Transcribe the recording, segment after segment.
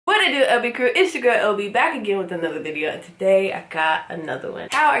What it do, LB crew? It's your girl LB back again with another video, and today I got another one.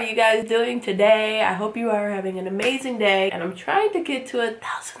 How are you guys doing today? I hope you are having an amazing day, and I'm trying to get to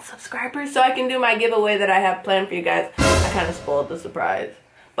 1,000 subscribers so I can do my giveaway that I have planned for you guys. I kind of spoiled the surprise,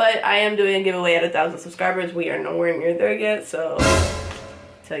 but I am doing a giveaway at 1,000 subscribers. We are nowhere near there yet, so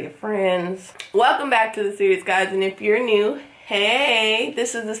tell your friends. Welcome back to the series, guys, and if you're new, hey,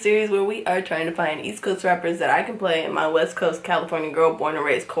 this is the series where we are trying to find East Coast rappers that I can play in my West Coast California girl born and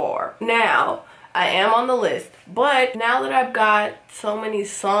raised car. Now, I am on the list, but now that I've got so many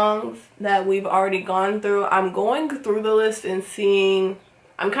songs that we've already gone through, I'm going through the list and seeing,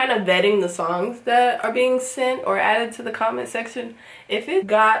 I'm kind of vetting the songs that are being sent or added to the comment section. If it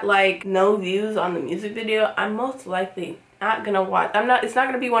got like no views on the music video, I'm most likely not gonna watch. It's not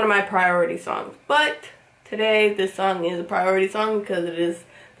gonna be one of my priority songs, but today, this song is a priority song because it is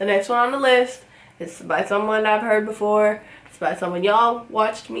the next one on the list. It's by someone I've heard before. It's by someone y'all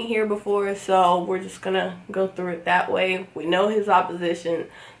watched me hear before, so we're just gonna go through it that way. We know his opposition,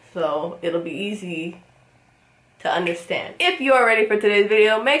 so it'll be easy to understand. If you are ready for today's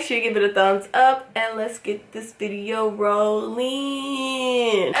video, make sure you give it a thumbs up, and let's get this video rolling.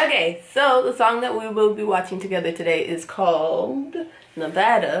 Okay, so the song that we will be watching together today is called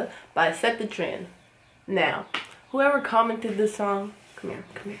Nevada by Set the Trend. Now, whoever commented this song, come here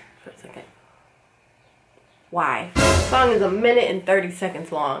for a second. Why? The song is 1 minute and 30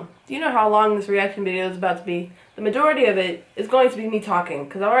 seconds long. Do you know how long this reaction video is about to be? The majority of it is going to be me talking,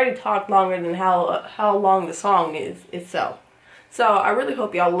 because I already talked longer than how long the song is itself. So I really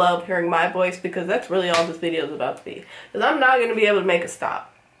hope y'all love hearing my voice, because that's really all this video is about to be. Because I'm not going to be able to make a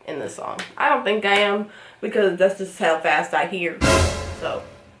stop in this song. I don't think I am, because that's just how fast I hear. So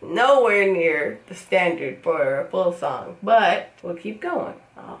nowhere near the standard for a full song, but we'll keep going.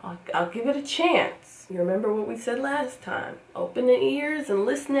 I'll give it a chance. You remember what we said last time? Opening ears and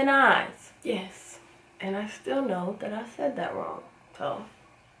listening eyes. Yes, and I still know that I said that wrong. So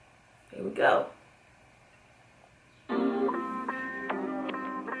here we go.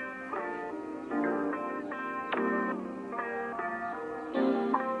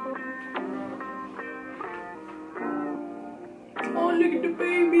 Oh, look at the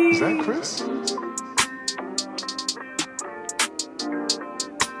baby. Is that Chris?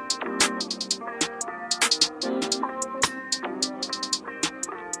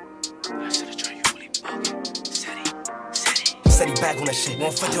 Steady back on that shit.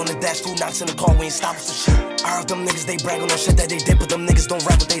 150 on the dash, 2 knocks in the car, we ain't stopping for shit. I heard them niggas, they brag on no shit that they did, but them niggas don't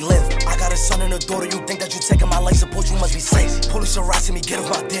rap what they live. I got a son and a daughter, you think that you taking my life support, you must be safe. Police harassing me, get off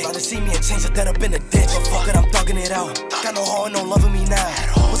my dick. Try to see me and change it, then up in the ditch. But fuck it, I'm thugging it out. Got no heart, no loving me now.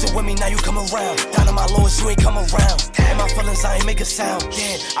 Was it with me, now you come around. Down to my lowest, you ain't come around. And my feelings, I ain't make a sound.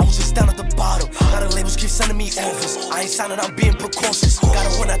 Yeah, I was just down at the bottom. Now the labels keep sending me offers. I ain't signing, I'm being precautious.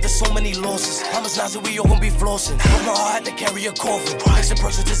 Gotta win after so many losses. Promise now that we all gon' be flossing. But my heart had to carry a coffin. Mixing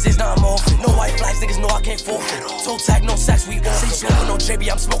perks with disease, now I'm off it. No white flags, niggas know I can't forfeit. Toe tag, no sacks, we off it. Smoking no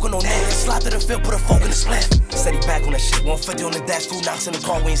JB, I'm smoking no niggas. Slide to the field, put a fork in the split. Steady back on that shit. 150 on the dash, 2 knocks in the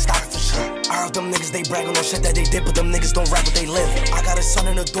car, we ain't stopping for shit. I heard them niggas, they brag on no shit that they did, but them niggas don't rap what they live. I got a son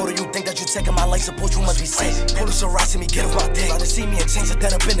and a daughter, you think that you taking my life support, you must be safe. Police harassing me, get off my dick. Try to see me and change it,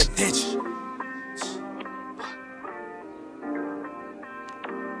 then up in the ditch.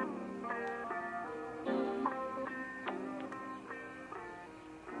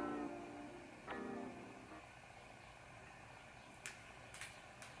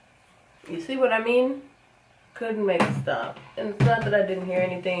 You see what I mean? Couldn't make a stop. And it's not that I didn't hear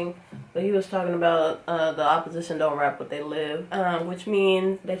anything, but he was talking about the opposition don't rap what they live, which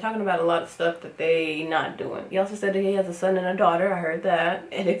means they're talking about a lot of stuff that they not doing. He also said that he has a son and a daughter. I heard that.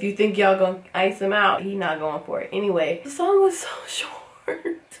 And if you think y'all gonna ice him out, he not going for it. Anyway, the song was so short.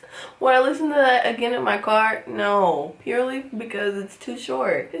 When I listened to that again in my car, no, purely because it's too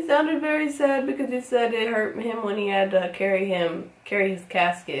short. It sounded very sad because he said it hurt him when he had to carry his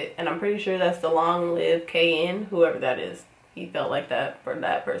casket, and I'm pretty sure that's the Long Live KN, whoever that is. He felt like that for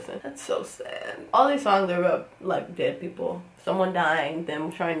that person. That's so sad. All these songs are about like dead people, someone dying,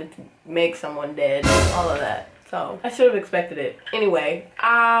 them trying to make someone dead, all of that. So I should have expected it. Anyway,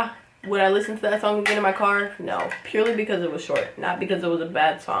 would I listen to that song again in my car? No. Purely because it was short. Not because it was a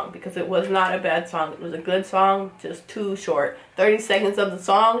bad song. Because it was not a bad song. It was a good song, just too short. 30 seconds of the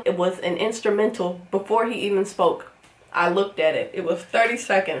song. It was an instrumental before he even spoke. I looked at it. It was 30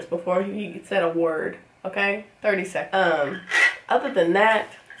 seconds before he said a word. Okay? 30 seconds. Other than that,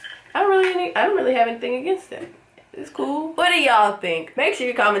 I don't really have anything against it. It's cool. What do y'all think? Make sure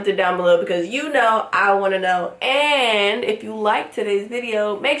you comment it down below, because you know I want to know. And if you like today's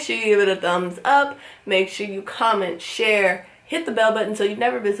video, make sure you give it a thumbs up. Make sure you comment, share, hit the bell button so you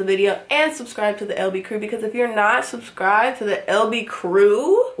never miss a video, and subscribe to the LB crew, because if you're not subscribed to the LB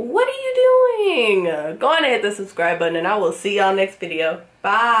crew, what are you doing? Go on and hit the subscribe button, and I will see y'all next video.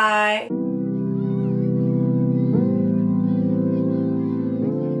 Bye.